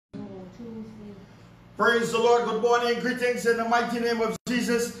Praise the Lord. Good morning. Greetings in the mighty name of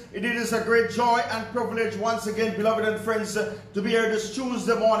Jesus. It is a great joy and privilege once again, beloved and friends, to be here this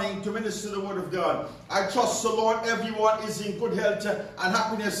Tuesday morning to minister the word of God. I trust the Lord everyone is in good health and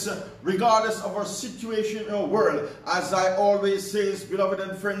happiness regardless of our situation in our world. As I always say, beloved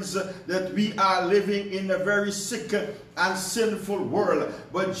and friends, that we are living in a very sick and sinful world.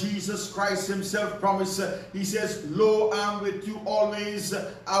 But Jesus Christ himself promised, he says, "Lo, I am with you always.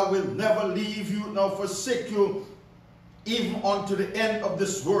 I will never leave you nor forsake you, even unto the end of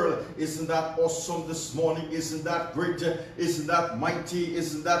this world." Isn't that awesome this morning? Isn't that great? Isn't that mighty?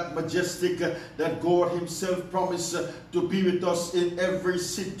 Isn't that majestic that God himself promised to be with us in every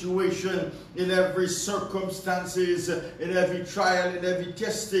situation, in every circumstances, in every trial, in every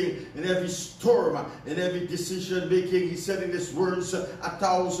testing, in every storm, in every decision making? He said in his words,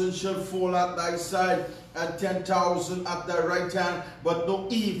 1,000 shall fall at thy side and 10,000 at thy right hand, but no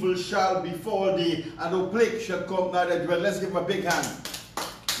evil shall befall thee, and no plague shall come nigh thy dwelling. Let's give him a big hand.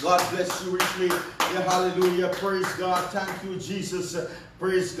 God bless you richly. Yeah, hallelujah. Praise God. Thank you, Jesus.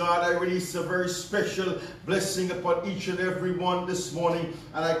 Praise God. I release a very special blessing upon each and every one this morning,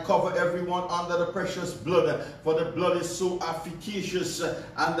 and I cover everyone under the precious blood, for the blood is so efficacious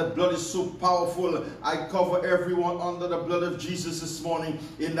and the blood is so powerful. I cover everyone under the blood of Jesus this morning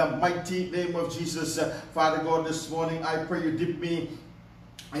in the mighty name of Jesus. Father God, this morning I pray you dip me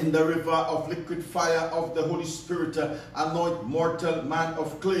in the river of liquid fire of the Holy Spirit. Anoint mortal man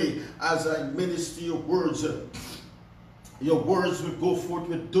of clay as I minister your words. Your words will go forth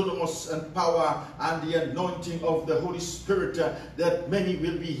with dunamis and power and the anointing of the Holy Spirit, that many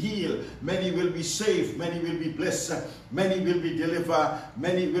will be healed, many will be saved, many will be blessed, many will be delivered,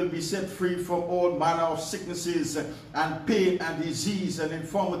 many will be set free from all manner of sicknesses and pain and disease and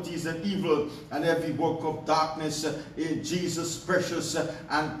infirmities and evil and every work of darkness, in Jesus' precious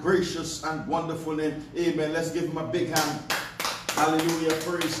and gracious and wonderful name. Amen. Let's give him a big hand. Hallelujah.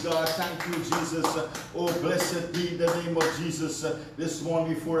 Praise God. Thank you, Jesus. Oh, blessed be the name of Jesus. This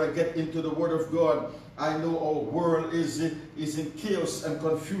morning, before I get into the word of God, I know our world is in chaos and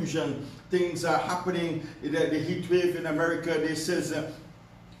confusion. Things are happening. The heat wave in America, they says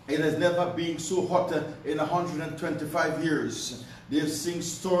it has never been so hot in 125 years. They've seen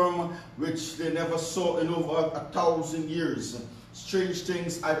storm which they never saw in over 1,000 years. Strange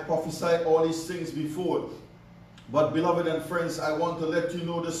things. I prophesied all these things before. But beloved and friends, I want to let you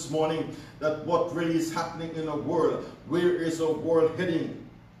know this morning that what really is happening in our world, where is our world heading?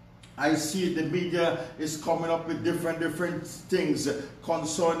 I see the media is coming up with different things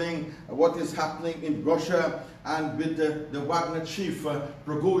concerning what is happening in Russia and with the Wagner chief,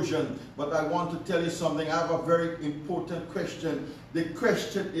 Prigozhin. But I want to tell you something. I have a very important question. The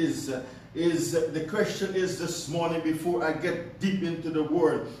question is this morning, before I get deep into the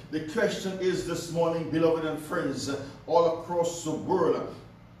word, the question is this morning, beloved and friends, all across the world,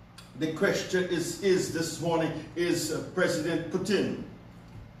 the question is this morning, is President Putin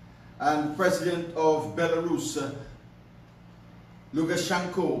and President of Belarus,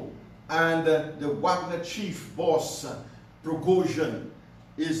 Lukashenko, and the Wagner chief boss, Prigozhin,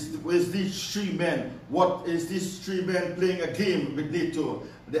 is these three men, what is these three men playing a game with NATO?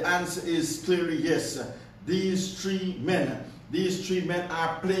 The answer is clearly yes. These three men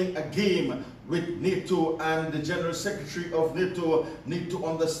are playing a game with NATO, and the General Secretary of NATO need to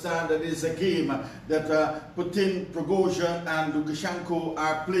understand that it is a game that Putin, Prigozhin, and Lukashenko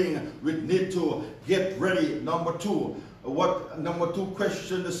are playing with NATO. Get ready. Number two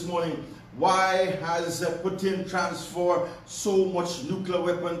question this morning. Why has Putin transferred so much nuclear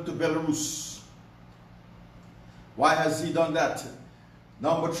weapon to Belarus? Why has he done that?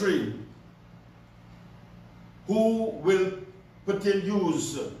 Number three, who will Putin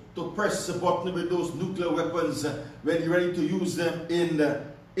use to press the button with those nuclear weapons when he's ready to use them in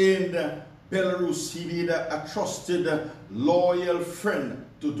Belarus? He needs a trusted, loyal friend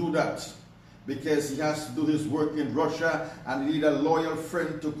to do that, because he has to do his work in Russia, and he needs a loyal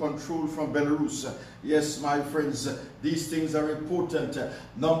friend to control from Belarus. Yes, my friends, these things are important.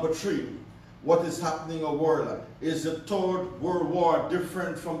 Number three, what is happening in the world? Is the Third World War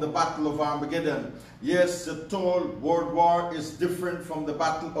different from the Battle of Armageddon? Yes, the Third World War is different from the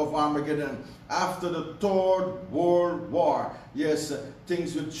Battle of Armageddon. After the Third World War, yes,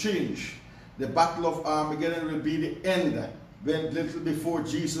 things will change. The Battle of Armageddon will be the end, when little before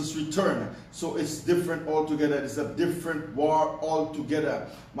Jesus returned. So it's different altogether. It's a different war altogether.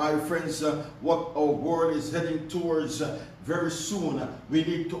 My friends, what our world is heading towards very soon, we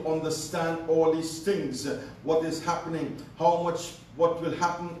need to understand all these things. What is happening, how much what will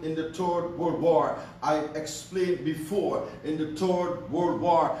happen in the Third World War. I explained before in the Third World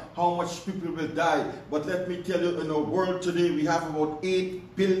War how much people will die. But let me tell you, in our world today, we have about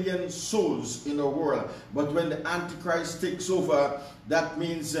 8 billion souls in our world. But when the Antichrist takes over, that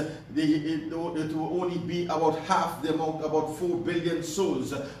means it will only be about half the amount, about 4 billion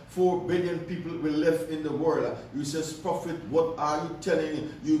souls. 4 billion people will live in the world. You says, Prophet, what are you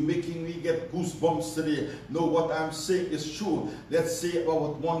telling? You making me get goosebumps today. No, what I'm saying is true. Let's say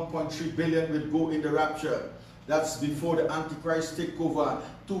about 1.3 billion will go in the rapture. That's before the Antichrist take over.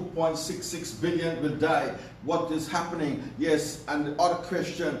 2.66 billion will die. What is happening? Yes, and the other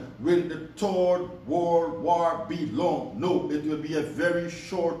question, will the Third World War be long? No, it will be a very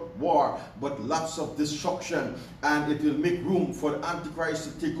short war, but lots of destruction, and it will make room for the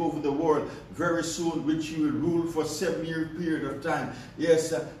Antichrist to take over the world very soon, which he will rule for a 7-year period of time.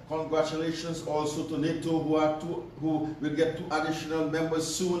 Yes, congratulations also to NATO, who will get 2 additional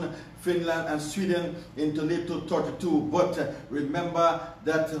members soon, Finland and Sweden, into NATO 32. But remember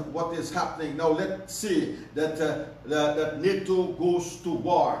that what is happening now. Let's see that that NATO goes to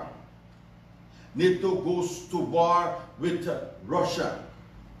war. NATO goes to war with Russia.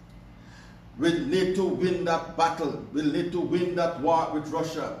 Will NATO win that battle? Will NATO win that war with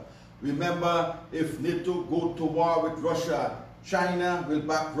Russia? Remember, if NATO go to war with Russia, China will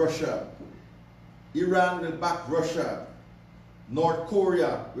back Russia, Iran will back Russia, North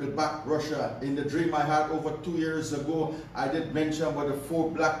Korea will back Russia. In the dream I had over 2 years ago, I did mention about the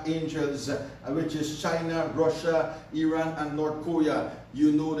 4 black angels, which is China, Russia, Iran, and North Korea.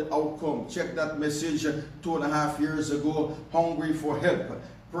 You know the outcome. Check that message 2.5 years ago, hungry for help.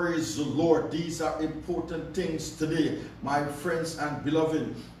 Praise the Lord. These are important things today, my friends and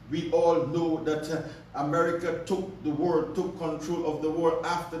beloved. We all know that America took the world, took control of the world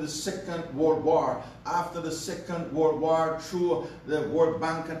after the Second World War. After the Second World War, through the World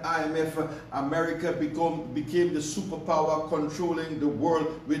Bank and IMF, America became the superpower controlling the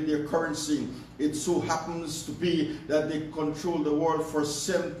world with their currency. It so happens to be that they control the world for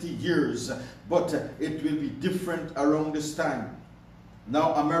 70 years, but it will be different around this time.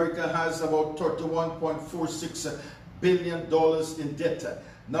 Now America has about $31.46 billion in debt.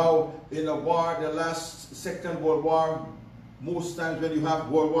 Now, in a war, the last Second World War, most times when you have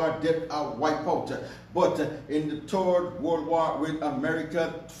World War, debt are wiped out. But in the Third World War with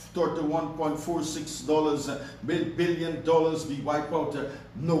America, $31.46 billion be wiped out.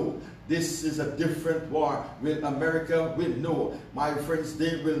 No, this is a different war. Will America win? No, my friends,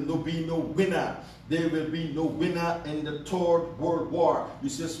 there will be no winner. There will be no winner in the Third World War. You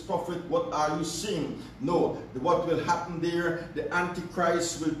says, Prophet, what are you saying? No, what will happen there? The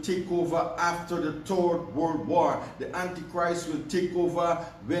Antichrist will take over after the Third World War. The Antichrist will take over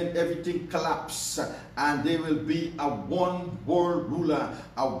when everything collapses, and there will be a one world ruler,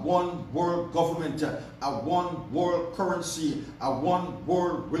 a one world government, a one world currency, a one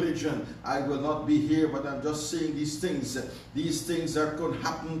world religion. I will not be here, but I'm just saying these things. These things are going to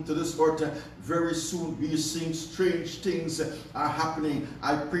happen to this earth very soon. We are seeing strange things are happening.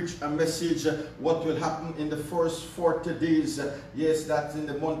 I preach a message, what will happen in the first 40 days. Yes, that's in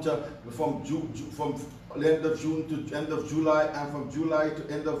the month from end of June to end of July, and from July to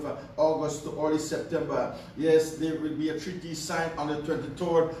end of August to early September. Yes, there will be a treaty signed on the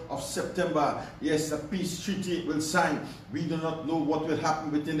 23rd of September. Yes, a peace treaty will sign. We do not know what will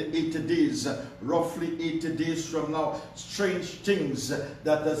happen within the 80 days. Roughly 80 days from now, strange things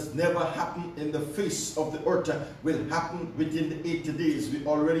that has never happened in the face of the earth will happen within the 80 days. We're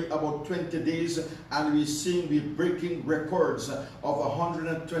already about 20 days, and we're breaking records of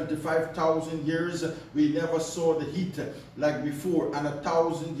 125,000 years. We never saw the heat like before, and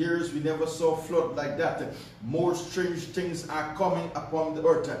 1,000 years we never saw flood like that. More strange things are coming upon the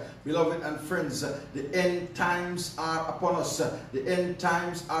earth. Beloved and friends, the end times are upon us. The end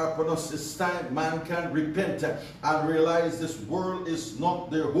times are upon us. It's time man can repent and realize this world is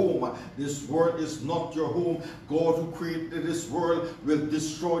not their home. This world is not your home. God who created this world will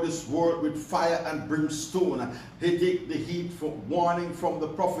destroy this world with fire and brimstone. He take the heat for warning from the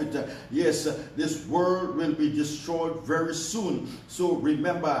prophet. Yes, this world will be destroyed very soon. So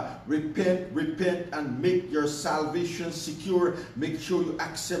remember, repent and make your salvation secure. Make sure you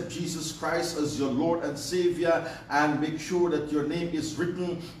accept Jesus Christ as your Lord and Savior, and make make sure that your name is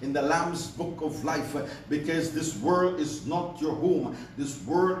written in the Lamb's book of life, because this world is not your home. This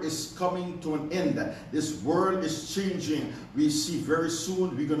world is coming to an end. This world is changing. We see very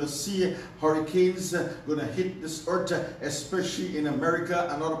soon we're going to see hurricanes going to hit this earth, especially in America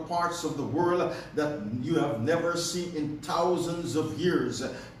and other parts of the world that you have never seen in thousands of years.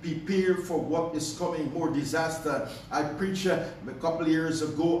 Prepare for what is coming, more disaster. I preached a couple of years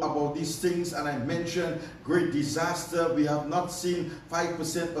ago about these things, and I mentioned great disaster. We have not seen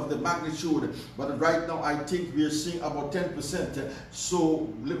 5% of the magnitude, but right now I think we are seeing about 10%.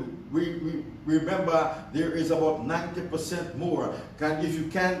 So we remember there is about 90% more. If you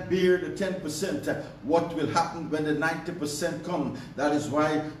can't bear the 10%, what will happen when the 90% come? That is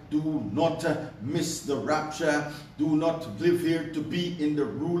why do not miss the rapture. Do not live here to be in the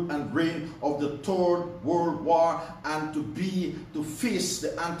rule and reign of the Third World War, and to face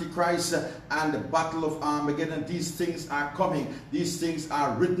the Antichrist and the battle of Armageddon. These things are coming. These things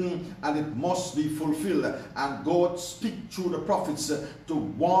are written, and it must be fulfilled. And God speak through the prophets to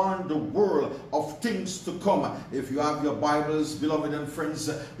warn the world of things to come. If you have your Bibles, beloved and friends,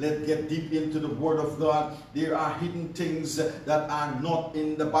 let's get deep into the Word of God. There are hidden things that are not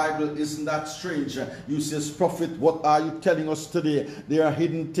in the Bible. Isn't that strange? You says, prophet, what are you telling us today? There are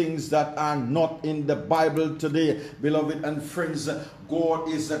hidden things that are not in the Bible today, beloved and friends. God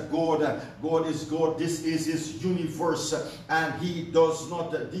is a God. God is God. This is His universe, and He does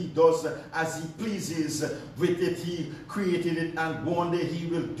as He pleases with it. He created it, and one day He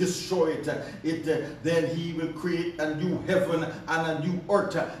will destroy it. Then He will create a new heaven and a new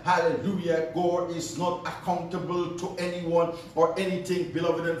earth. Hallelujah. God is not accountable to anyone or anything,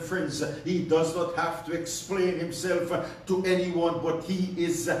 beloved and friends. He does not have to explain Himself to anyone, but He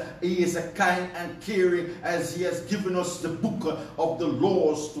is a kind and caring, as He has given us the book of the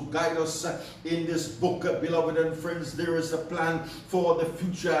laws to guide us in this book. Beloved and friends, there is a plan for the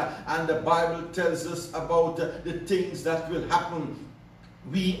future, and the Bible tells us about the things that will happen.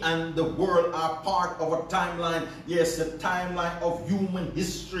 We and the world are part of a timeline. Yes, a timeline of human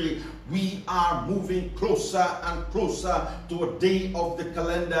history. We are moving closer and closer to a day of the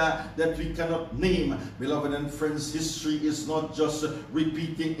calendar that we cannot name. Beloved and friends, history is not just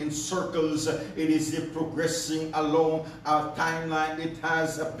repeating in circles. It is a progressing along our timeline. It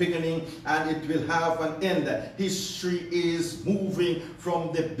has a beginning and it will have an end. History is moving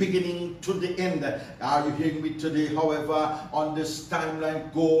from the beginning to the end. Are you hearing me today? However, on this timeline,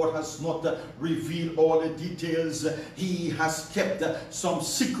 God has not revealed all the details. He has kept some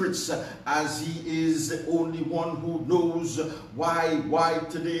secrets, as He is the only one who knows why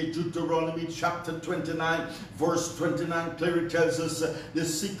today. Deuteronomy chapter 29 verse 29 clearly tells us the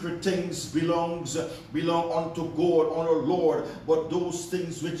secret things belong unto God, on our Lord, but those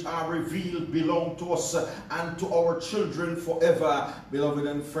things which are revealed belong to us and to our children forever. Beloved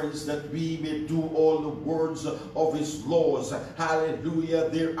and friends, that we may do all the words of His laws. Hallelujah.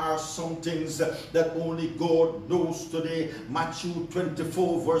 There are some things that only God knows today. Matthew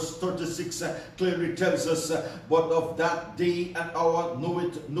 24 verse 36 clearly tells us, but of that day and hour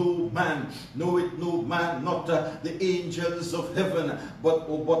knoweth no man, not the angels of heaven,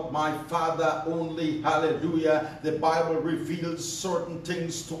 but my Father only. Hallelujah. The Bible reveals certain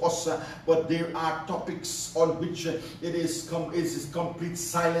things to us, but there are topics on which it is complete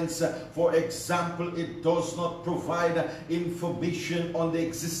silence. For example, it does not provide information on the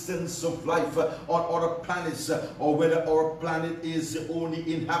existence of life on other planets, or whether our planet is the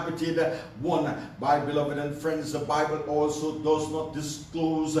only inhabited one. My beloved and friends, the Bible also does not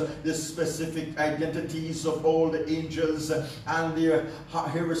disclose the specific identities of all the angels and their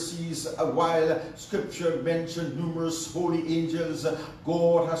heresies. While Scripture mentioned numerous holy angels,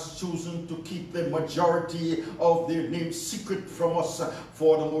 God has chosen to keep the majority of their names secret from us.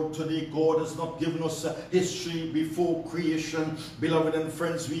 Furthermore, today God has not given us history before creation. Beloved and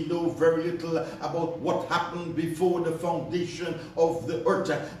friends, we know very little about what happened before the foundation of the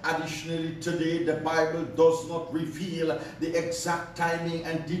earth. Additionally, today the Bible does not reveal the exact timing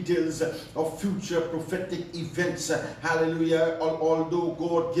and details of future prophetic events. Hallelujah. Although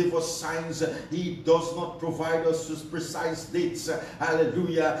God gave us signs, He does not provide us with precise dates.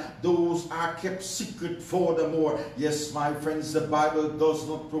 Hallelujah. Those are kept secret furthermore. Yes, my friends, the Bible does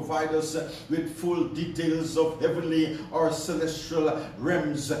not provide us with full details of heavenly or celestial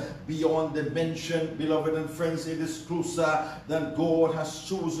realms beyond the mention. Beloved and friends, it is closer than God has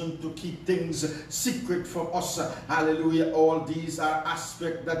chosen chosen to keep things secret from us. Hallelujah. All these are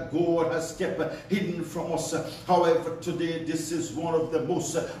aspects that God has kept hidden from us. However, today this is one of the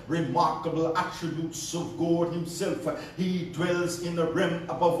most remarkable attributes of God himself. He dwells in a realm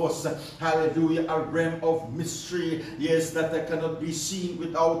above us. Hallelujah. A realm of mystery. Yes, that cannot be seen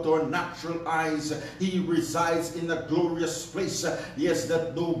without our natural eyes. He resides in a glorious place. Yes,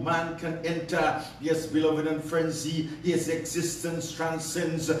 that no man can enter. Yes, beloved and friends, his existence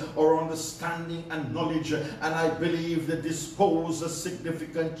transcends our understanding and knowledge. And I believe that this poses a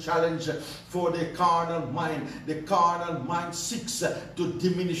significant challenge for the carnal mind. The carnal mind seeks to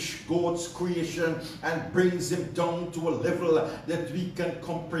diminish God's creation and brings him down to a level that we can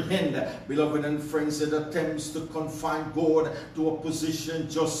comprehend. Beloved and friends, it attempts to confine God to a position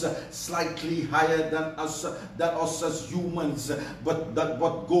just slightly higher than us as humans. But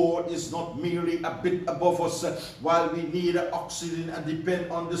God is not merely a bit above us. While we need oxygen and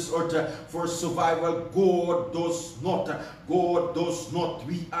depend on this earth for survival, God does not. God does not.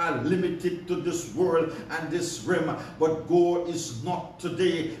 We are limited to this world and this realm, but God is not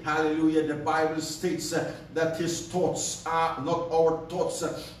today. Hallelujah. The Bible states that his thoughts are not our thoughts,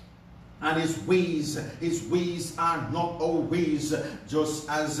 and his ways are not our ways. Just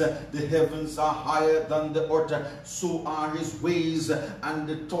as the heavens are higher than the earth, so are his ways and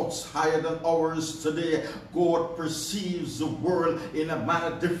the thoughts higher than ours today. God perceives the world in a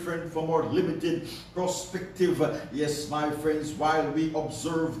manner different from our limited perspective. Yes, my friends, while we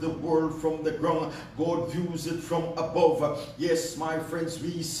observe the world from the ground, God views it from above. Yes, my friends,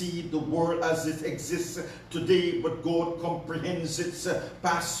 we see the world as it exists today, but God comprehends its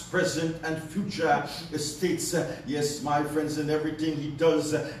past, present, and future states. Yes, my friends, in everything he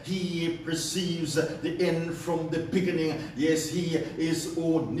does, he perceives the end from the beginning. Yes, he is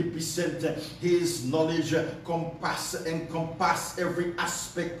omnipotent. His knowledge encompasses every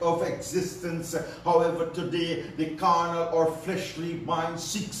aspect of existence. However, today the carnal or fleshly mind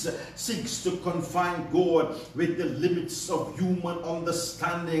seeks to confine God with the limits of human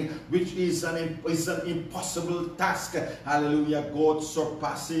understanding, which is an impossible task. Hallelujah. God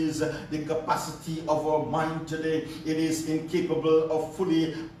surpasses the capacity of our mind today. It is incapable of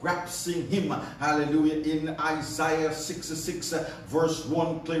fully grasping him. Hallelujah. In Isaiah 66 verse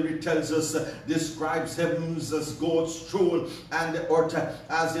 1 clearly tells us, describes heavens as God's throne and the earth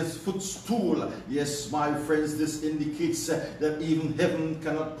as his footstool. Yes, my friends, this indicates that even heaven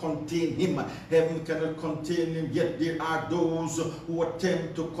cannot contain him. Heaven cannot contain him, yet there are those who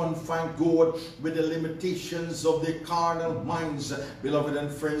attempt to confine God with the limitations of the carnal minds. Beloved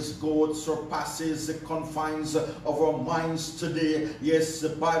and friends, God surpasses the confines of our minds today. Yes, the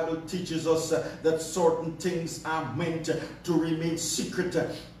Bible teaches us that certain things are meant to remain secret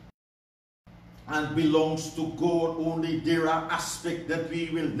and belongs to God only. There are aspects that we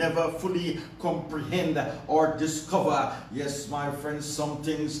will never fully comprehend or discover. Yes, my friends, some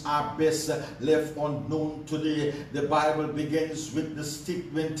things are best left unknown today. The Bible begins with the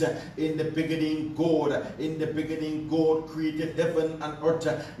statement, in the beginning God. In the beginning God created heaven and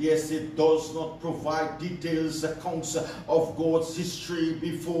earth. Yes, it does not provide details, accounts of God's history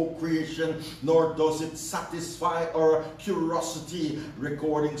before creation, nor does it satisfy our curiosity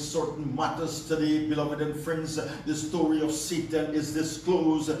recording certain matters today. Beloved and friends, the story of Satan is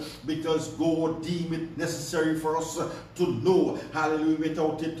disclosed because God deemed it necessary for us to know. Hallelujah.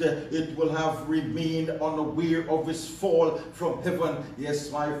 Without it, it will have remained unaware of his fall from heaven.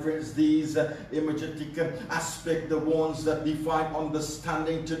 Yes, my friends, these imagetic aspects, the ones that define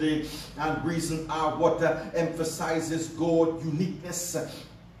understanding today and reason, are what emphasizes God's uniqueness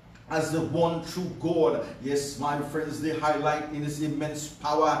as the one true God. Yes, my friends, they highlight in his immense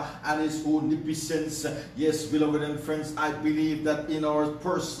power and his omnipotence. Yes, beloved and friends, I believe that in our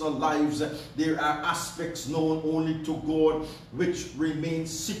personal lives there are aspects known only to God which remain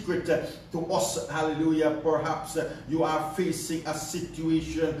secret to us. Hallelujah. Perhaps you are facing a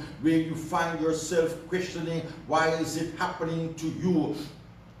situation where you find yourself questioning, why is it happening to you?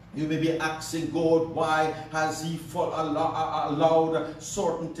 You may be asking God, why has he allowed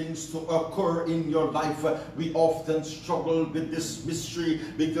certain things to occur in your life? We often struggle with this mystery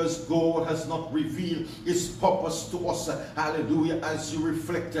because God has not revealed his purpose to us. Hallelujah. As you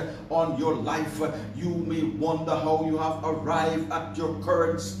reflect on your life, you may wonder how you have arrived at your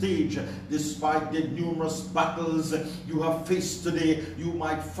current stage. Despite the numerous battles you have faced today, you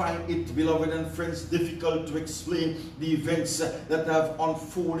might find it, beloved and friends, difficult to explain the events that have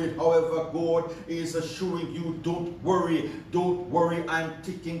unfolded it. However, God is assuring you, don't worry, I'm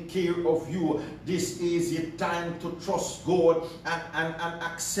taking care of you. This is your time to trust God and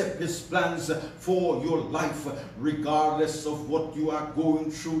accept His plans for your life, regardless of what you are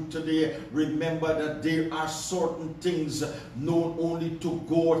going through today. Remember that there are certain things known only to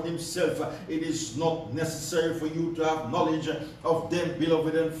God Himself. It is not necessary for you to have knowledge of them,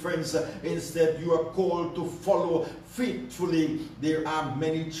 beloved and friends. Instead, you are called to follow faithfully. There are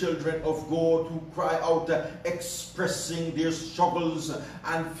many children of God who cry out, expressing their struggles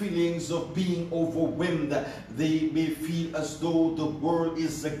and feelings of being overwhelmed. They may feel as though the world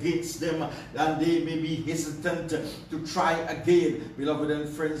is against them, and they may be hesitant to try again. Beloved and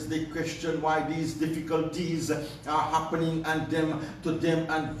friends, they question why these difficulties are happening to them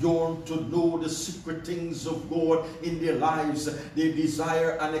and yearn to know the secret things of God in their lives. They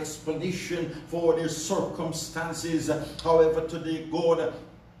desire an explanation for their circumstances. However, today God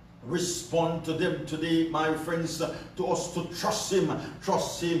respond to them today, my friends, to us to trust Him.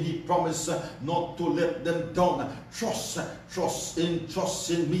 Trust Him. He promised not to let them down. Trust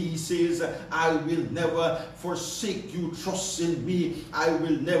in me. He says, I will never forsake you. Trust in me. I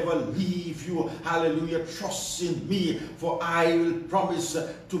will never leave you. Hallelujah. Trust in me, for I will promise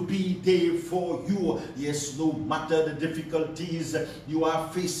to be there for you. Yes, no matter the difficulties you are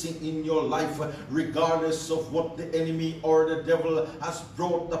facing in your life, regardless of what the enemy or the devil has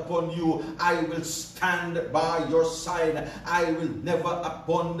brought upon you, I will stand by your side. I will never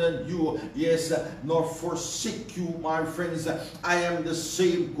abandon you, yes, nor forsake you, my friends. I am the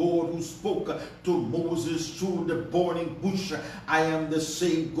same God who spoke to Moses through the burning bush. I am the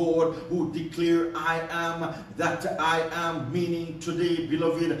same God who declared, I am that I am. Meaning today,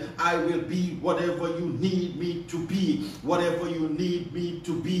 beloved, I will be whatever you need me to be. Whatever you need me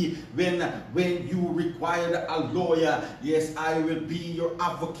to be. When you require a lawyer, yes, I will be your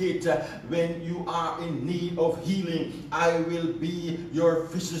advocate. When you are in need of healing, I will be your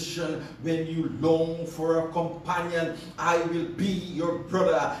physician. When you long for a companion, I will be your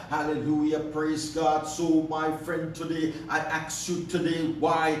brother. Hallelujah. Praise God. So, my friend, today I ask you today,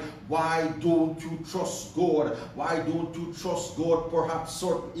 why don't you trust God? Why don't you trust God? Perhaps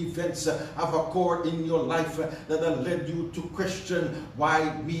certain events have occurred in your life that have led you to question why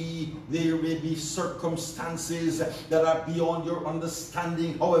there may be circumstances that are beyond your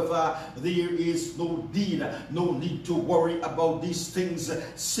understanding. However, there is no need to worry about these things.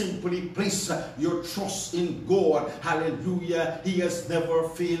 Simply place your trust in God. Hallelujah. He has never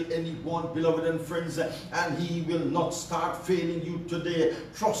failed anyone, beloved and friends, and He will not start failing you today.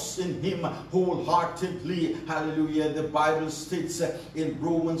 Trust in Him wholeheartedly. Hallelujah. The Bible states in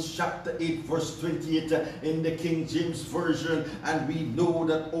Romans chapter 8 verse 28 in the King James Version, and we know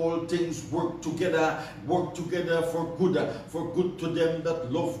that all things work together for good to them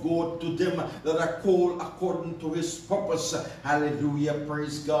that love God, to them that are called according to His purpose. Hallelujah.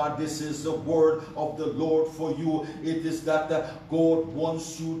 Praise God. This is the word of the Lord for you. It is that God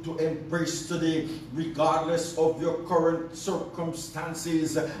wants you to embrace today, regardless of your current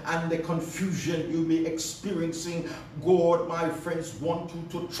circumstances and the confusion you may be experiencing. God, my friends, wants you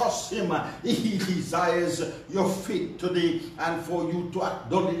to trust Him. He desires your faith today, and for you to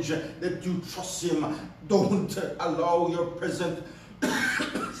acknowledge that you trust Him. Don't allow your present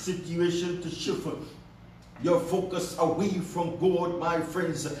situation to shift your focus away from God, my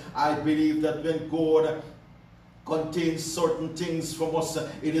friends. I believe that when God contains certain things from us,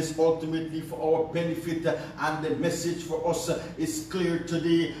 it is ultimately for our benefit, and the message for us is clear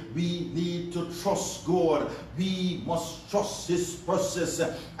today. We need to trust God. We must trust His process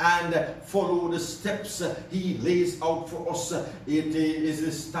and follow the steps He lays out for us. It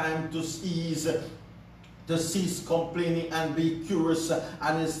is time to cease complaining and be curious,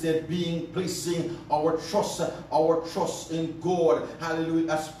 and instead placing our trust in God.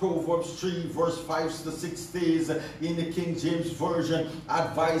 Hallelujah. As Proverbs 3 verse 5 to 6 says in the King James Version,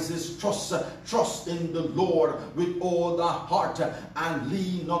 advises trust in the Lord with all thy heart, and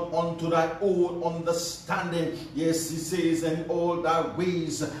lean not unto thy own understanding. Yes, He says, in all thy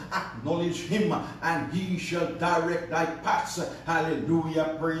ways acknowledge Him, and He shall direct thy paths.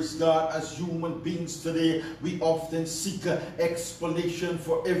 Hallelujah. Praise God. As human beings today, we often seek explanation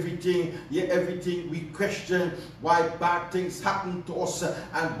for everything. Everything we question why bad things happen to us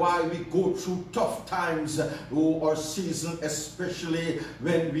and why we go through tough times or season, especially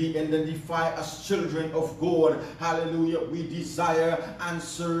when we identify as children of God. Hallelujah. We desire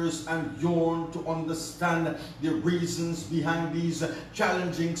answers and yearn to understand the reasons behind these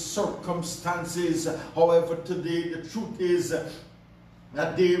challenging circumstances. However, today the truth is,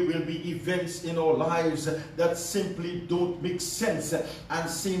 that there will be events in our lives that simply don't make sense and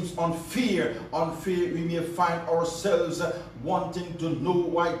seems unfair. We may find ourselves wanting to know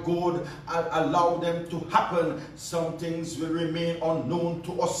why God allowed them to happen. Some things will remain unknown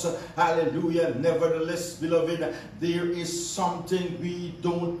to us. Hallelujah. Nevertheless, beloved, there is something we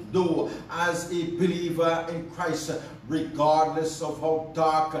don't know as a believer in Christ. Regardless of how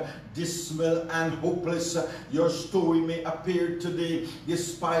dark, dismal, and hopeless your story may appear today,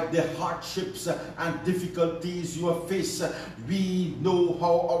 despite the hardships and difficulties you have faced, we know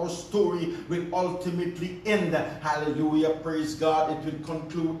how our story will ultimately end. Hallelujah. Praise God. It will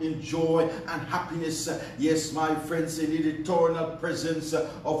conclude in joy and happiness. Yes, my friends, in the eternal presence of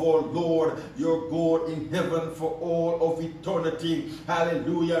our Lord, your God in heaven for all of eternity.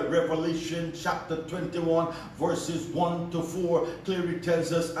 Hallelujah. Revelation chapter 21 verses 1 to 4 clearly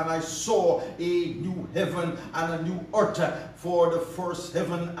tells us, and I saw a new heaven and a new earth, for the first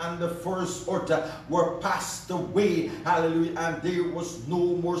heaven and the first earth were passed away. Hallelujah. And there was no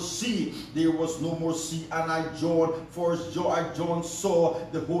more sea. There was no more sea. And I, John, saw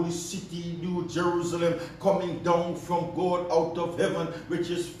the holy city, New Jerusalem, coming down from God out of heaven, which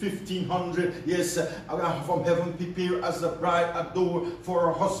is 1500. Yes, from heaven, prepared as a bride adorned for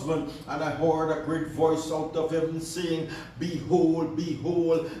her husband. And I heard a great voice out of heaven saying, Behold,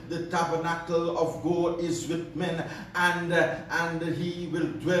 behold, the tabernacle of God is with men, and he will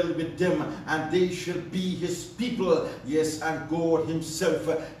dwell with them, and they shall be his people. Yes, and God himself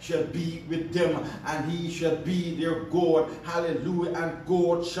shall be with them, and he shall be their God. Hallelujah. And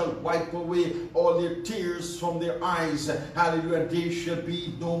God shall wipe away all their tears from their eyes. Hallelujah. And there shall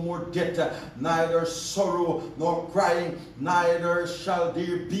be no more death, neither sorrow nor crying, neither shall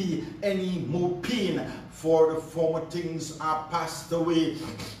there be any more pain, for the former things are passed away.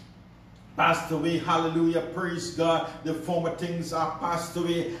 Hallelujah. Praise God. The former things are passed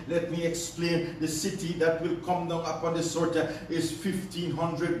away. Let me explain. The city that will come down upon this earth is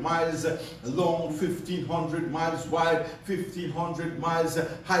 1500 miles long, 1500 miles wide, 1500 miles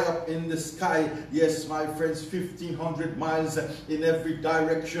high up in the sky. Yes, my friends, 1500 miles in every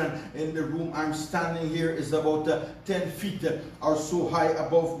direction. In the room I'm standing here is about 10 feet or so high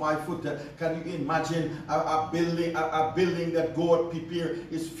above my foot. Can you imagine a building that God prepared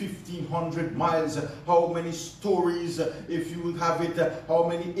is 1500 miles? How many stories, if you have it, how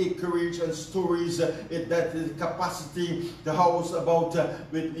many acreage and stories that the capacity to house about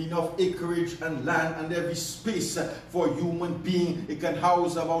with enough acreage and land and every space for a human being. It can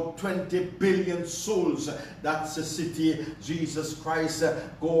house about 20 billion souls. That's a city Jesus Christ,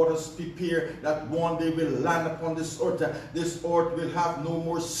 God has prepared, that one day will land upon this earth. This earth will have no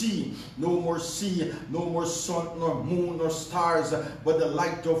more sea, no more sun, nor moon, nor stars, but the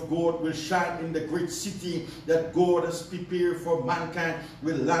light of God will shine in the great city that God has prepared for mankind.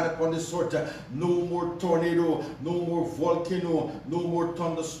 Will land upon this earth. No more tornado, no more volcano, no more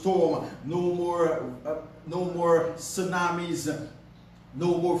thunderstorm, no more tsunamis,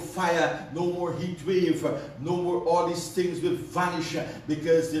 no more fire, no more heat wave, no more. All these things will vanish,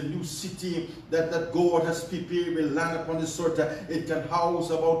 because the new city that God has prepared will land upon this earth. It can house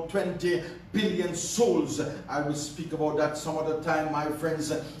about 20 billion souls. I will speak about that some other time, my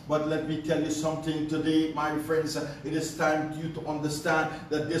friends, but let me tell you something today, my friends. It is time for you to understand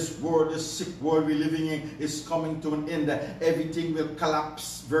that this world, this sick world we're living in, is coming to an end. Everything will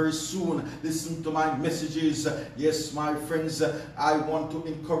collapse very soon. Listen to my messages. Yes, my friends, I want to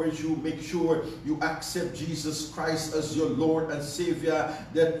encourage you, make sure you accept Jesus Christ as your Lord and Savior,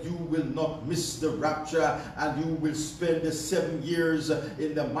 that you will not miss the rapture, and you will spend the 7 years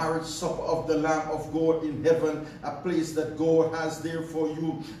in the marriage supper of the Lamb of God in heaven, a place that God has there for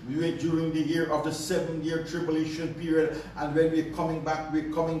you during the year of the 7-year tribulation period. And when we're coming back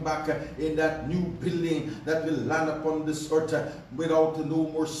in that new building that will land upon this earth without no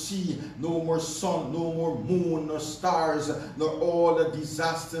more sea, no more sun, no more moon, nor stars, nor all the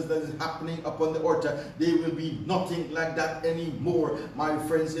disasters that is happening upon the earth. There will be nothing like that anymore, my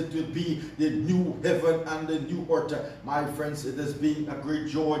friends. It will be the new heaven and the new earth. My friends, it has been a great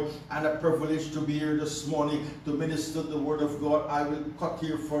joy and a privilege to be here this morning to minister the word of God. I will cut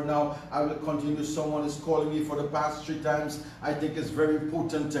here for now. I will continue. Someone is calling me for the past 3 times. I think it's very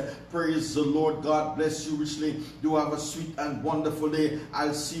important. Praise the Lord. God bless you richly. Do have a sweet and wonderful day.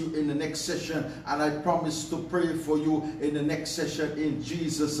 I'll see you in the next session, and I promise to pray for you in the next session in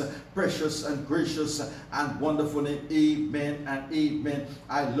Jesus' precious and gracious and wonderful name. Amen and amen.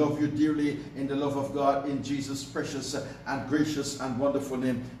 I love you dearly in the love of God, in Jesus' precious and gracious and wonderful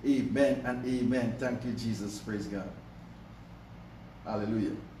name. Amen and amen. Thank you, Jesus. Praise God.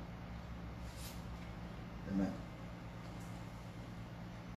 Hallelujah. Amen.